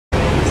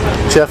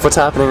Jeff, what's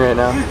happening right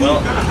now?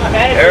 Well,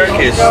 Eric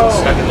is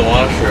stuck in the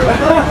washroom,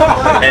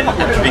 and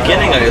at the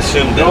beginning I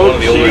assumed that one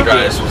of the older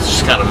guys was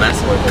just kind of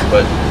messing with him,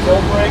 but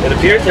it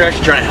appears they're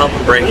actually trying to help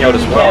him break out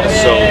as well,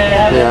 so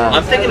yeah.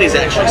 I'm thinking he's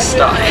actually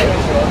stuck.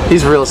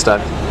 He's real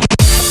stuck.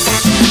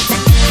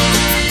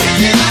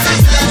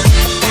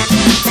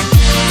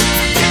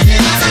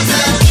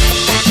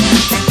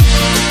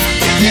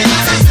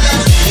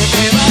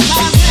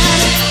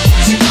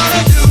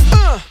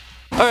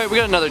 Alright, we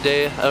got another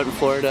day out in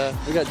Florida.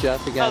 We got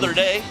Jeff again. Another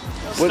day.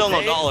 Still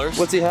no dollars.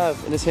 What's he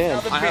have in his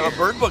hand? I have a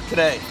bird book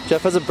today.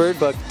 Jeff has a bird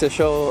book to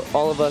show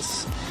all of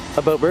us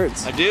about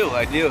birds. I do.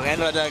 And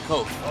my Diet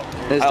Coke.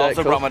 I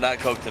also brought my Diet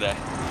Coke today.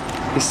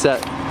 He's set.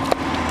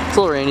 It's a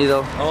little rainy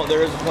though. Oh,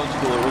 there is a punch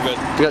cooler. We're good.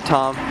 We got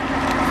Tom.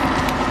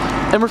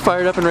 And we're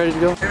fired up and ready to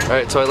go.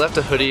 Alright, so I left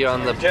a hoodie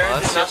on the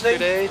bus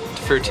yesterday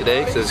for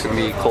today because it's going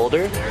to be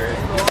colder.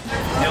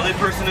 The only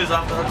person who's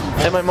off the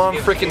hook. And my mom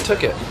freaking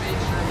took it.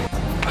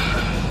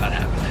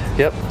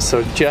 Yep,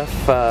 so Jeff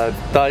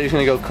thought he was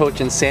going to go coach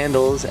in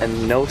sandals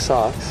and no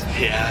socks.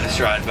 Yeah, I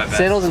tried my best.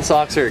 Sandals and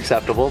socks are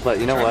acceptable, but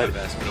you know what? I tried my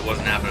best, but it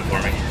wasn't happening for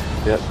me.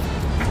 Yep.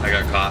 I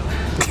got caught.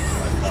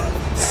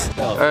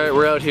 Alright,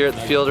 we're out here at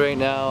the field right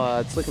now.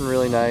 It's looking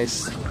really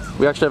nice.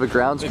 We actually have a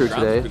grounds crew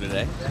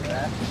today.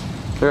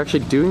 They're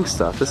actually doing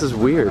stuff. This is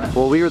weird.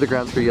 Well, we were the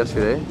grounds crew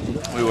yesterday.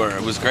 We were.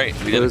 It was great.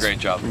 We did a great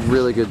job.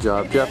 Really good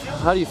job. Jeff,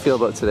 how do you feel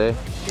about today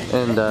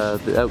and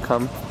the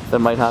outcome that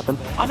might happen?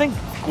 I think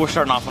we're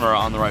starting off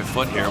on the right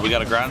foot here. We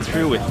got a grounds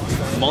crew with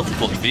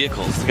multiple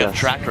vehicles. We got a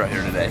tractor out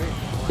here today.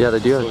 Yeah, they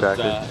do have a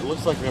tractor. It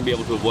looks like we're going to be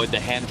able to avoid the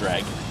hand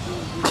drag.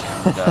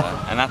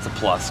 And that's a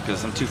plus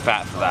because I'm too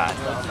fat for that.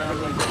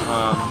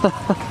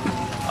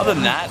 Other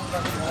than that,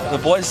 the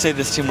boys say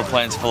this team we're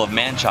playing is full of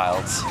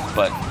man-childs,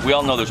 but we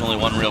all know there's only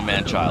one real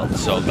man-child,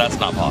 so that's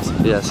not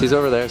possible. Yes, he's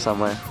over there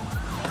somewhere.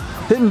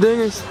 Hitting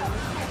dingers.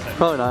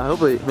 Probably not.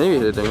 Hopefully, maybe he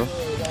hit a dinger.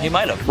 He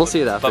might have. We'll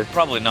see it after. But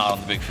probably not on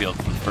the big field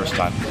for the first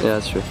time. Yeah,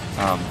 that's true.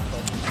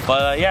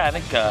 Yeah, I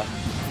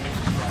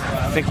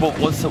think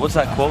what's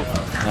that quote?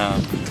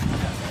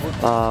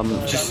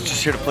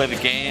 Just here to play the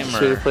game. Just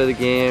here to play the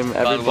game.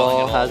 Every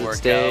ball has its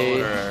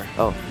day.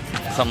 Oh,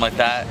 something like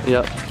that.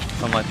 Yep.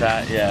 Something like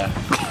that. Yeah.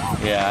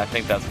 Yeah, I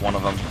think that's one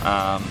of them.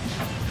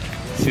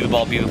 See the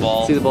ball, be the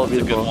ball. See the ball, be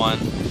the ball. That's a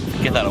good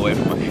one. Get that away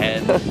from my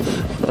head.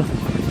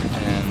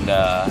 And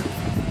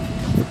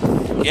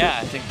yeah,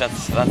 I think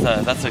that's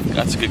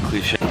a good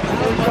cliche.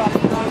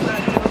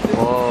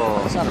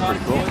 Whoa, that sounded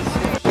pretty cool.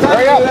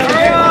 Hurry up!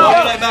 Hurry up!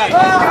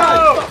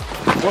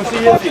 We'll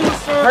see you.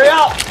 Hurry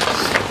up!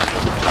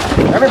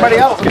 Everybody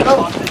else, get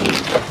up!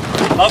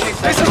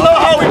 This is not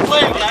how we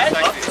play, guys.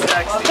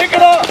 Pick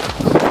it up!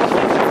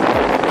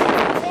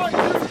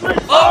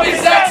 Love me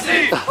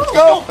sexy! Let's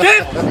go!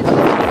 Get!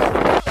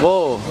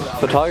 Whoa,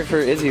 photographer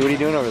Izzy, what are you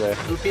doing over there?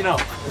 Lupino.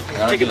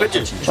 Taking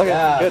pictures. Okay,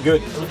 yeah,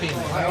 good.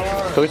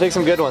 So we take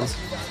some good ones.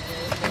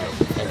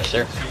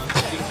 Sure.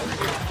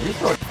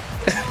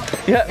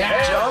 Yeah.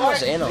 John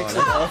was in on it.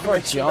 Poor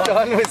John.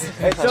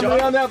 Hey,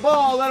 somebody on that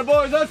ball, let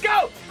boys, let's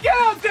go! Get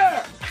out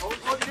there!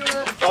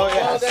 Oh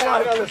yeah,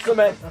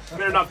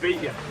 better not beat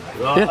you.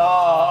 Oh,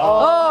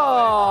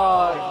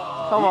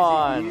 come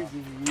on.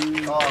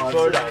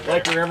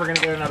 Like we're never gonna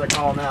get another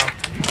call now.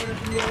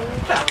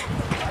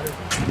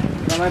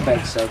 My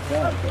bag's so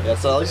bad. Yeah,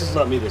 so at least it's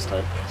not me this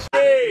time.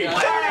 Hey!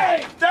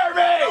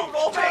 Derby!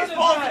 Roll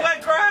baseball to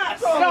wet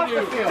grass!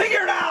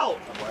 Figure it out!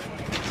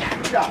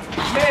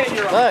 Man,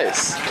 you're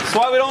Nice. That's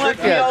why we don't let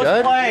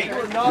POs play.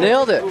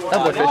 Nailed it.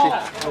 That boy fishy.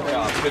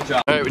 Good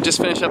job. Alright, we just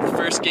finished up the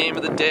first game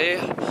of the day.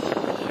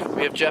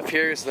 We have Jeff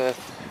here, who's the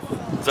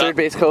third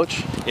base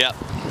coach. Yep.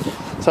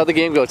 So how'd the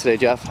game go today,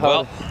 Jeff?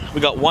 Well,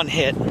 we got one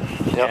hit,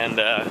 and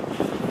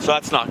so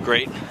that's not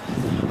great.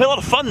 We had a lot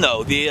of fun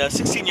though. The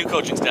 16U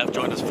coaching staff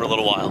joined us for a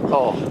little while.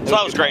 Oh, so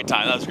that was a great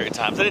time. That was a great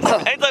time. So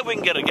anytime we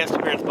can get a guest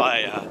appearance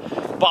by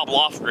Bob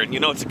Lofgren, you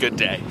know it's a good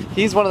day.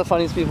 He's one of the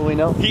funniest people we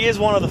know. He is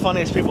one of the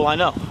funniest people I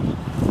know.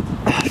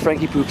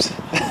 Frankie Poops.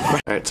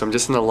 Alright, so I'm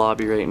just in the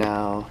lobby right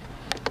now.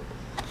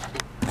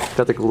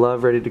 Got the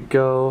glove ready to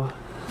go.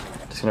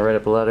 Just gonna write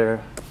up a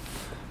letter.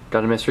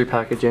 Got a mystery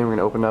package in. We're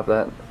gonna open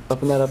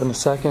that up in a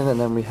second, and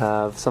then we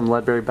have some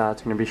Leadberry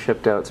bats gonna be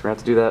shipped out. So we're gonna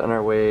have to do that on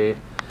our way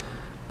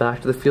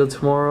back to the field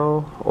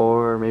tomorrow,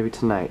 or maybe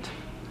tonight.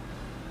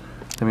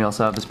 Then we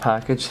also have this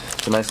package.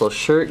 It's a nice little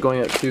shirt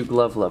going out to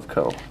Glove Love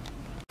Co.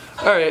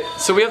 Alright,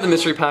 so we have the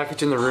mystery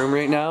package in the room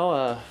right now.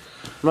 I'm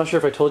not sure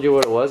if I told you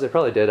what it was. I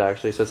probably did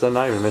actually, so it's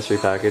not even a mystery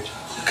package.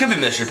 It could be a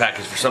mystery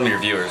package for some of your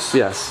viewers.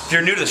 Yes. If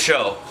you're new to the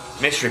show,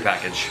 mystery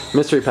package.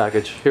 Mystery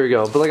package. Here we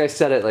go. But like I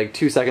said it like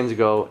 2 seconds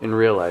ago in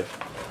real life.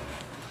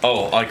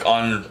 Oh, like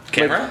on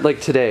camera? Like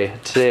today.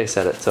 Today I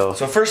said it, so.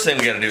 So first thing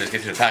we gotta do is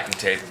get through the packing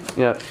tape.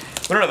 Yeah.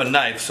 We don't have a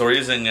knife, so we're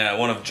using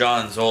one of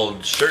John's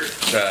old shirt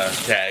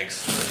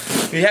tags.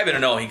 If you're happy to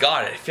know, he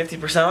got it.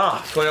 50%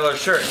 off. $20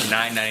 shirt,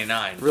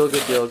 $9.99. Real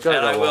good deal. Go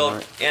and I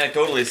will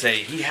anecdotally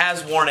say, he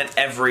has worn it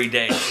every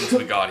day since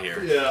we got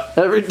here. Yeah.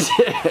 Every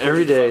day.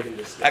 Every day.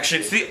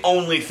 Actually, it's the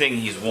only thing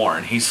he's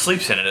worn. He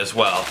sleeps in it as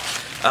well.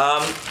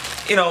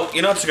 you know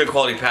it's a good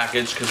quality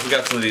package because we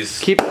got some of these.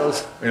 Keep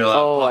those. You know,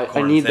 Oh,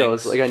 I need things.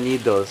 those. Like I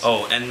need those.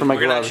 Oh, and for my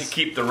we're gonna gloves.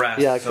 actually keep the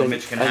rest so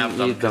Mitch can have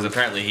them because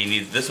apparently he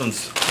needs. This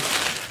one's.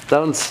 That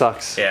one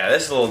sucks. Yeah,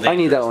 this is a little dangerous. I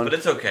need that one, but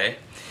it's okay.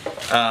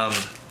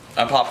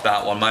 I popped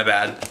that one. My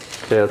bad.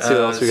 Okay, let's see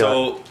what else we got.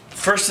 So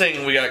first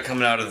thing we got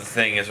coming out of the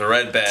thing is a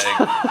red bag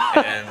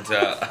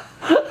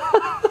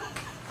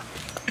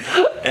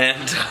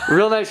and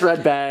real nice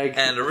red bag.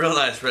 And a real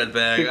nice red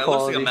bag. It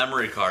looks like a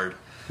memory card.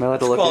 Am I allowed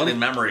to look quality in?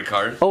 memory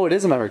card. Oh, it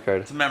is a memory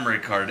card. It's a memory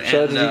card.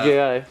 Shout out to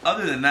DJI.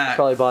 Other than that,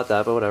 probably bought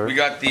that, but whatever. We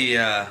got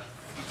the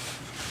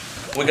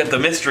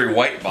mystery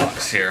white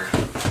box here.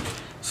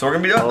 So we're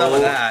gonna be done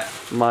with that.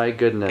 My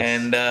goodness.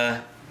 And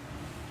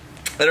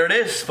there it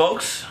is,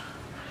 folks.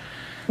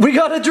 We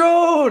got a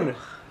drone!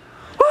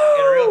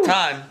 In real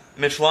time,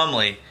 Mitch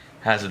Lumley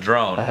has a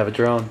drone. I have a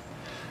drone.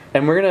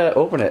 And we're gonna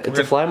open it. It's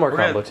a fly more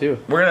combo too.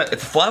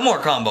 It's a fly more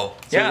combo.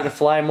 So we're gonna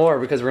fly more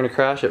because we're gonna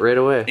crash it right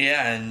away.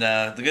 Yeah, and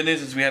the good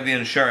news is we have the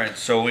insurance,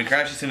 so when we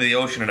crash this into the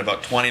ocean in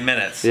about 20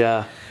 minutes.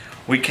 Yeah.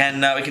 We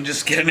can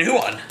just get a new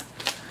one.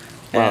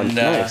 Wow, and,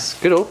 nice.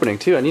 Good opening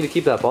too. I need to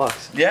keep that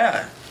box.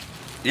 Yeah.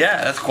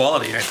 Yeah, that's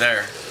quality right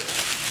there.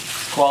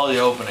 Quality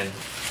opening.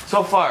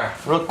 So far,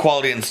 real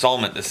quality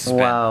installment this has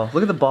been. Wow,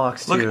 look at the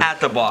box too. Look at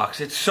the box.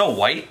 It's so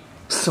white.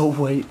 So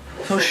white.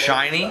 So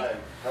shiny.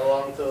 How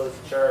long until it's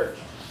charged?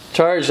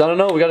 Charged, I don't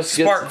know. We gotta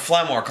Spark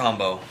Flymore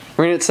combo.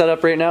 We're gonna get set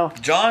up right now.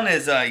 John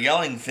is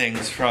yelling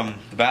things from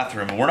the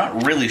bathroom, and we're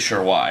not really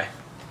sure why.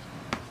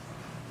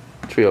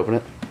 Should we open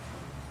it?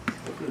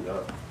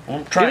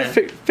 We'll try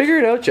it. Figure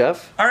it out,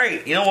 Jeff.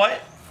 Alright, you know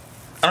what?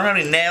 I don't have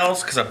any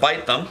nails because I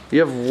bite them. You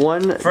have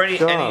one For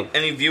job.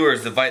 any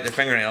viewers that bite their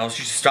fingernails,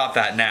 you should stop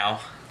that now.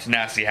 It's a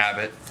nasty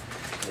habit.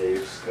 Yeah, you're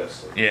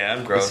disgusting. Yeah,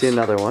 I'm gross. I see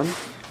another one.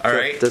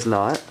 Alright. Does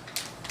not.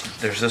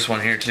 There's this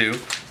one here too.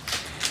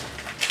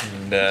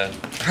 And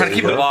trying to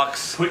keep the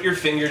box. Put your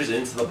fingers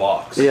into the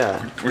box.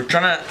 Yeah. We're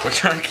trying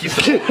to keep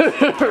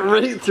the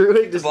right through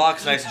it. Just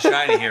box nice and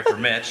shiny here for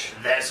Mitch.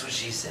 That's what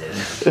she said.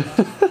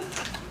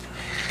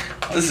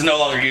 This is no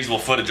longer usable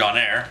footage on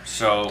air,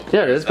 so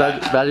yeah, it is.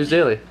 Badgers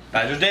Daily.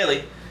 Badgers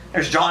Daily.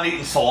 There's John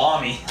eating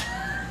salami.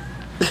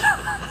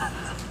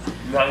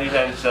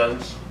 99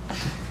 cents.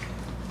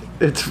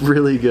 It's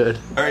really good.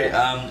 All right,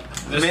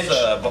 This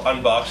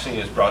unboxing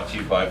is brought to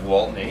you by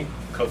Waltney,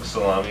 cooked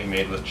salami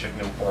made with chicken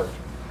and pork.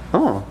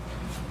 Oh.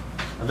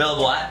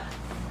 Available at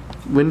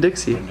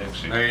Winn-Dixie.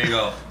 There you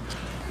go.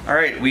 All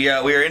right, we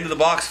are into the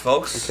box,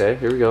 folks. Okay,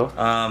 here we go.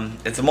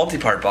 It's a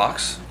multi-part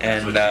box,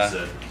 and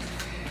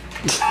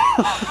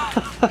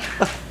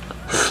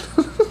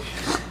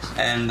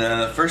and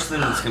the first thing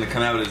that's going to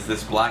come out is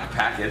this black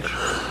package.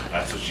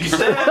 That's what she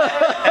said.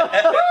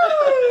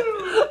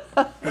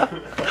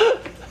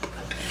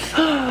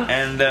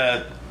 And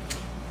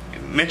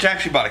Mitch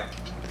actually bought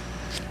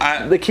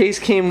the case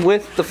came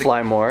with the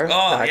Flymore.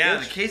 Oh package. yeah,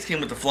 the case came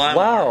with the Flymore.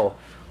 Wow,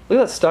 look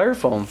at that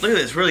styrofoam. Look at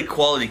this really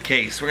quality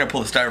case. We're gonna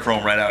pull the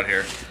styrofoam right out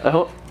here. I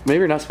hope maybe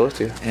you're not supposed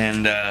to.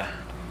 And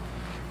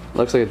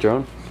looks like a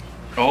drone.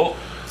 Oh,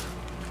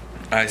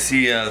 I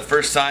see the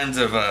first signs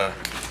of a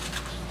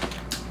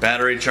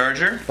battery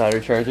charger.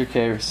 Battery charger.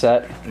 Okay, we're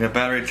set. We got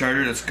battery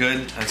charger. That's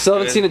good. Still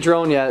haven't seen a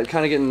drone yet.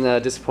 Kind of getting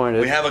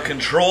disappointed. We have a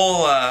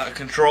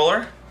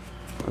controller.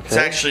 Okay. It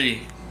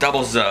actually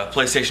doubles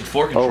PlayStation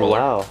 4 controller.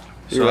 Oh wow.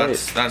 So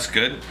that's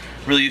good.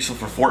 Really useful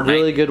for Fortnite.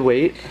 Really good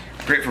weight.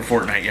 Great for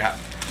Fortnite, yeah.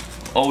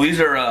 Oh, these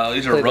are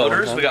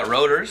rotors. We got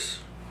rotors.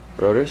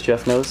 Rotors.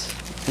 Jeff knows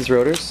his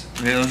rotors.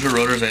 Yeah, those are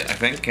rotors, I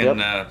think, and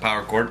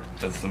power cord.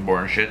 That's some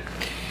boring shit.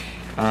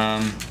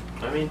 I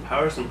mean,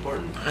 power's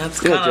important. That's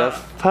good, kinda,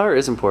 Jeff. Power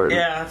is important.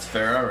 Yeah, that's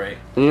fair. All right.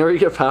 And you know where you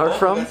get power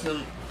from? That's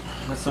some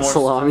more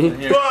salami.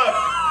 It's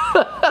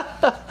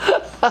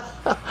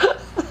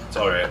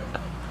alright.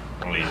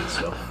 I'll eat it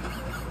still.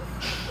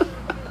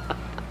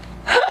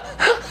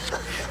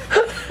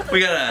 We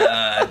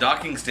got a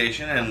docking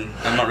station, and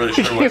I'm not really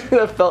sure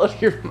that fell out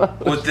of your mouth.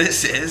 What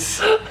this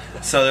is.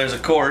 So there's a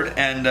cord,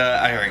 and all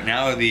right,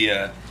 now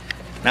the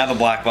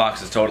black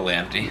box is totally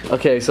empty.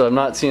 Okay, so I'm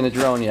not seeing a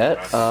drone yet.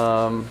 It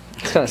kind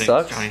of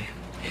sucks.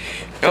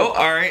 Oh,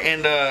 all right,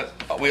 and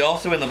we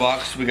also in the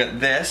box we got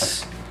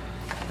this.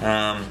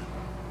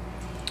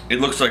 It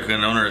looks like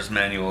an owner's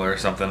manual or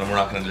something, and we're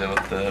not going to do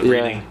the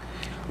reading.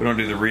 We don't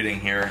do the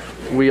reading here.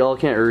 We all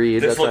can't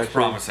read. This looks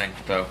promising,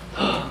 though.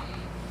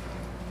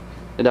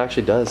 It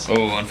actually does.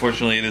 Oh,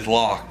 unfortunately, it is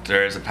locked.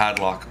 There is a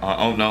padlock.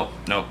 Oh no,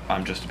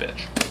 I'm just a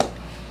bitch.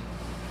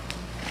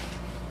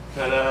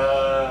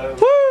 Ta-da!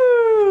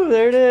 Woo!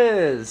 There it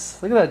is.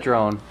 Look at that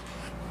drone.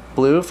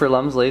 Blue for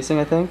Lums lacing,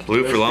 I think.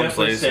 Blue for Lums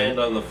definitely lacing. Sand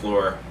on the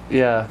floor.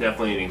 Yeah.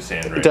 Definitely eating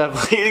sand right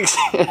Definitely eating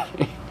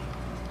sand.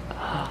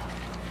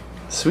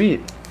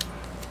 Sweet.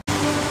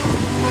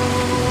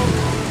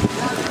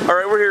 All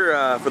right, we're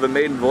here for the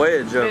maiden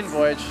voyage of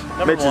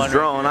Mitch's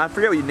drone. I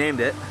forget what you named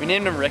it. We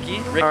named him Ricky.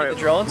 Ricky All right, the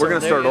drone. we're gonna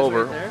start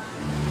over.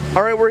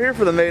 All right, we're here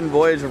for the maiden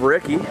voyage of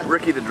Ricky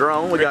the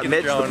drone. We got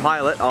Mitch the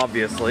pilot,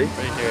 obviously.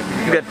 Right here.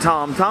 We got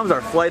Tom. Tom's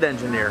our flight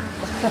engineer.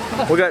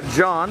 We got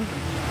John.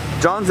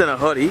 John's in a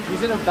hoodie.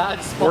 He's in a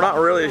bad spot. We're not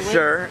really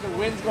sure. The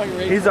wind's going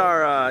right. He's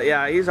our,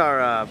 he's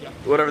our,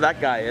 whatever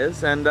that guy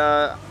is. And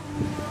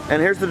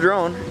here's the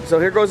drone. So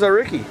here goes our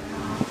Ricky.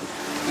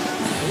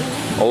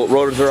 Oh,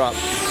 rotors are up.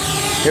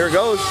 Here it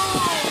goes.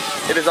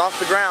 It is off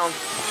the ground.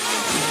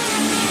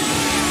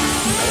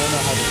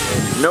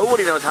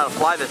 Nobody knows how to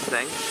fly this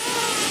thing.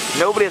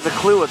 Nobody has a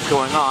clue what's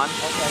going on.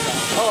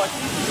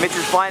 Mitch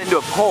is flying into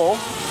a pole.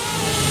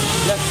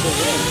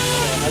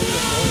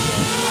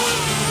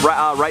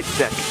 Right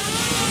stick.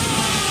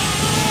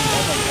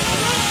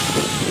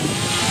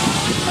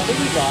 I think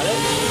we got it.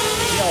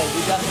 No,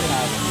 we definitely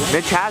have it.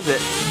 Mitch has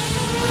it.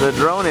 The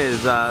drone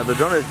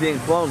is being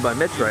flown by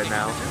Mitch right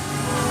now.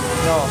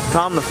 No.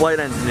 Tom, the flight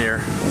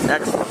engineer.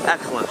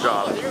 Excellent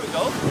job. Here we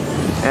go.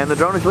 And the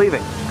drone is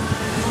leaving.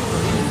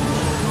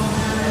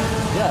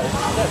 Yeah, this is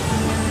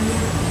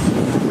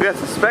good. We got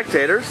some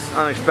spectators,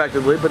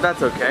 unexpectedly, but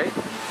that's okay.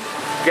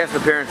 Guest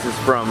appearances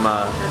from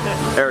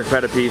Eric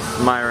Pettipiece,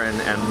 Myron,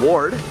 and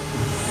Ward.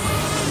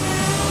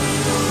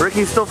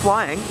 Ricky's still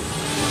flying.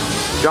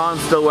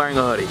 John's still wearing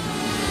a hoodie.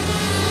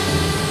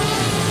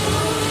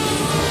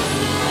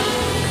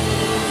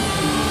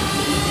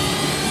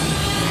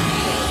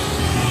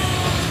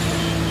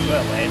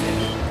 Well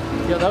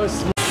landed. Yeah, that was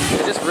smooth.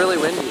 It's just really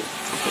windy.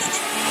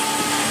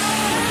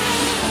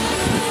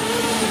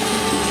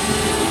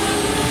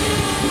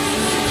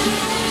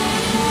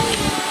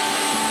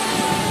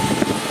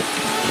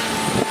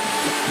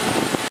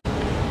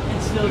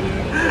 It's still doing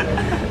it.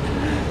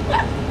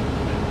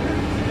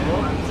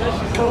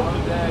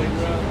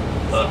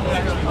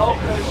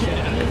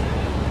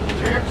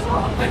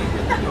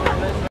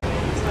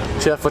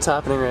 Jeff, what's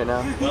happening right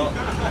now? Well,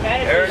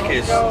 Eric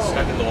is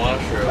stuck in the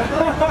washroom,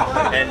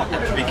 and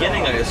at the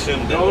beginning I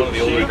assumed that one of the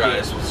older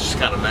guys was just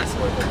kind of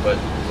messing with him, but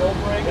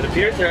it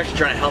appears they're actually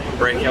trying to help him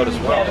break out as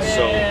well,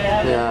 so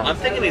Yeah. I'm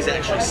thinking he's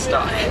actually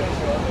stuck.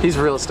 He's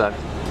real stuck.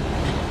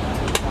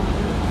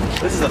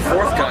 This is the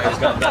fourth guy who's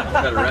gone back to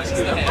try to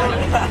rescue him.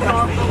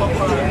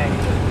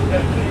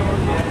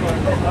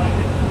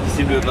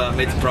 Seem to have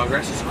made some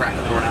progress. He's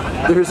cracking the door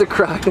now. There's a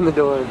crack in the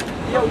door.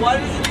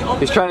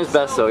 He's trying his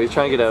best though. He's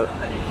trying to get out.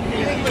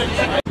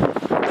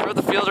 We're at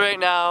the field right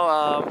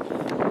now.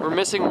 We're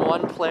missing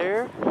one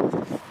player.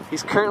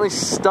 He's currently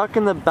stuck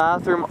in the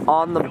bathroom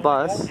on the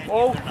bus.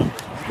 Oh,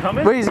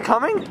 coming? Wait, is he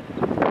coming?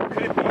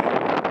 Could it be?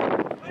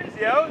 Is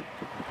he out?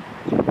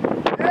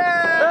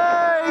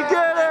 Hey, he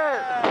did it!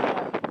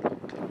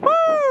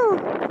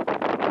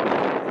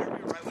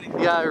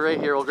 Woo! Yeah, right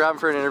here. We'll grab him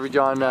for an interview,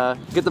 John.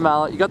 Get the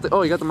mallet. You got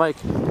the mic.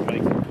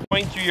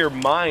 Going through your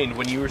mind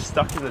when you were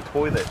stuck in the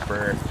toilet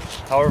for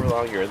however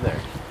long you're in there?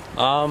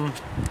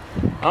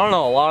 I don't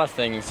know, a lot of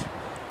things.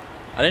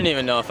 I didn't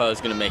even know if I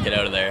was gonna make it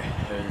out of there.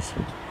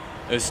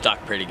 It was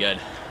stuck pretty good.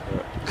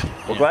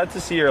 Well, glad to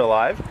see you're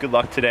alive. Good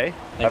luck today.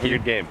 Have a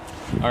good game.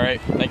 All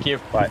right, thank you.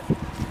 Bye.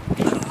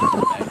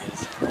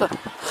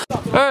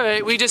 All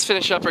right, we just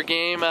finished up our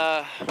game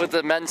with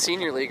the men's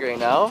senior league right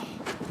now.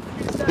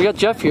 We got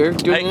Jeff here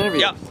doing an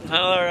interview. Yeah,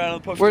 another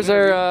Where's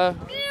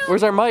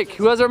our mic?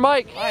 Who has our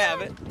mic? I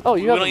have it. Oh,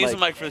 you We have don't the use mic.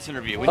 the mic for this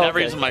interview. We never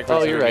use the mic for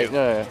this you're interview.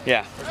 right. No.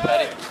 Yeah.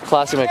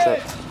 Classy mix-up.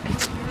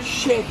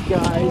 Shit,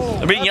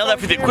 guys. I'm being yelled at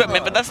for the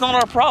equipment, but that's not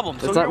our problem.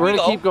 So here We're we gonna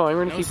go. keep going.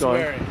 We're gonna keep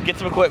going. Get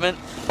some equipment.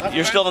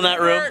 You're still in that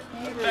room.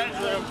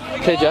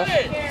 Okay, Jeff.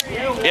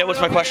 Yeah,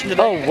 what's my question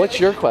today? Oh, what's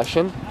your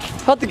question?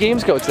 How'd the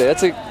games go today?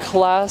 That's a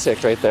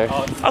classic right there.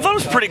 I thought it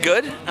was pretty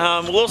good.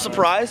 A little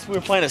surprised. We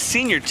were playing a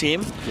senior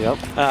team. Yep.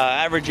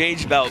 Average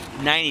age about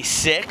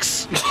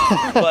 96.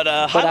 But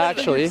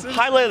actually,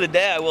 highlight of the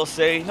day, I will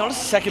say, notice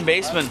the second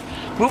baseman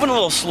moving a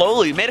little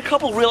slowly. Made a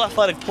couple real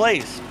athletic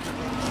plays.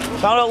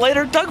 Found out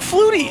later, Doug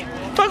Flutie.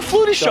 Doug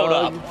Flutie showed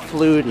up.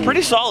 Flutie.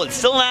 Pretty solid.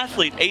 Still an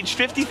athlete. Age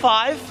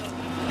 55.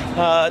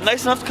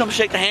 Nice enough to come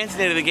shake the hands at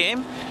the end of the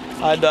game.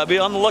 I'd be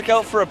on the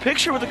lookout for a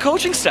picture with the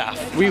coaching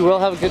staff. We will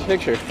have a good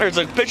picture. There's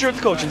a picture with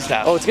the coaching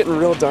staff. Oh, it's getting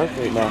real dark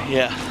right now.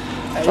 Yeah.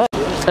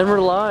 And we're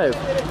live.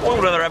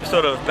 Welcome to another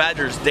episode of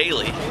Badgers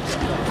Daily.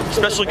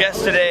 Special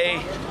guest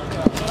today,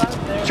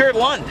 Jared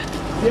Lund.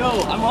 Yo,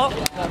 I'm up.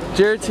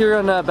 Jared's here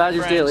on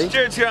Badgers Daily.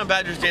 Jared's here on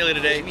Badgers Daily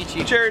today.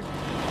 Jared,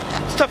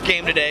 it's a tough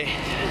game today.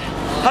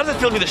 How does it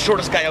feel to be the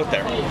shortest guy out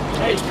there?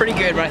 It's pretty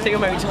good, but I think I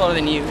might be taller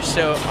than you,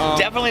 so...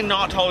 Definitely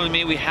not taller than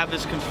me. We have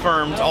this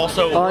confirmed.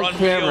 Also, On we're on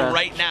camera. video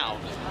right now.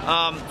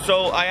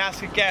 So I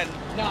ask again,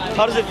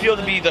 how does it feel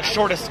to be the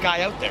shortest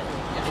guy out there?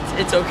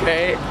 It's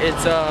okay.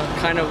 It's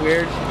kind of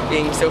weird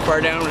being so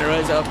far down when it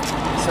runs up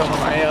so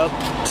high up.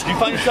 Do you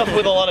find yourself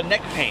with a lot of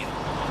neck pain?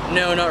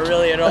 No, not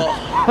really at all.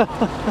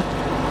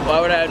 Why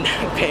would I have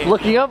neck pain?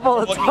 Looking up all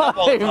the Looking time. up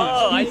all the time.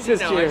 Oh, I Jesus,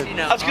 see now, Jared. I see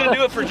now. That's gonna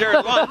do it for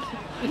Jared Lund.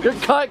 You're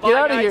cut. Get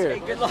out of here.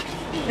 Good luck.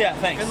 Yeah,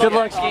 thanks. Good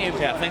luck. Game.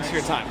 Yeah, thanks for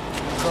your time.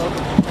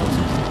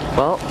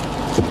 Well,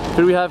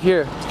 who do we have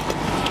here?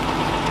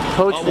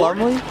 Coach Ward?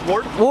 Lumley?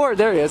 Ward? Ward,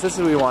 there he is. This is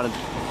who we wanted.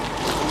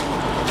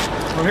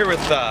 We're here with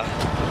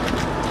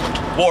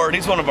Ward.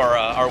 He's one of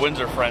our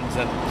Windsor friends,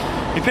 and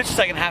he pitched the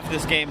second half of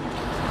this game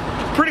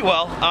pretty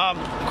well.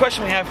 The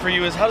question we have for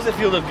you is, how does it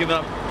feel to have given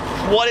up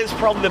what is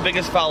probably the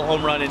biggest foul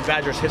home run in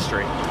Badgers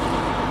history?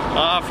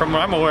 From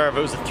what I'm aware of,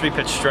 it was a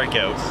 3-pitch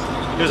strikeout.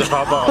 It was a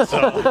foul ball, so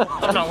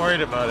I'm not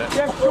worried about it.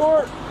 Jeff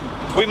Short.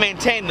 We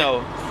maintain,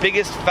 though,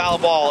 biggest foul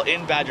ball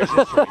in Badgers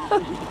history.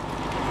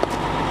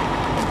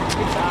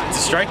 It's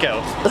a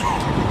strikeout.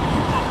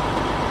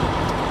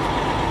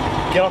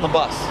 Get on the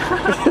bus.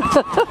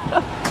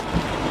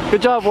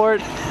 Good job,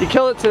 Ward. You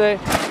killed it today.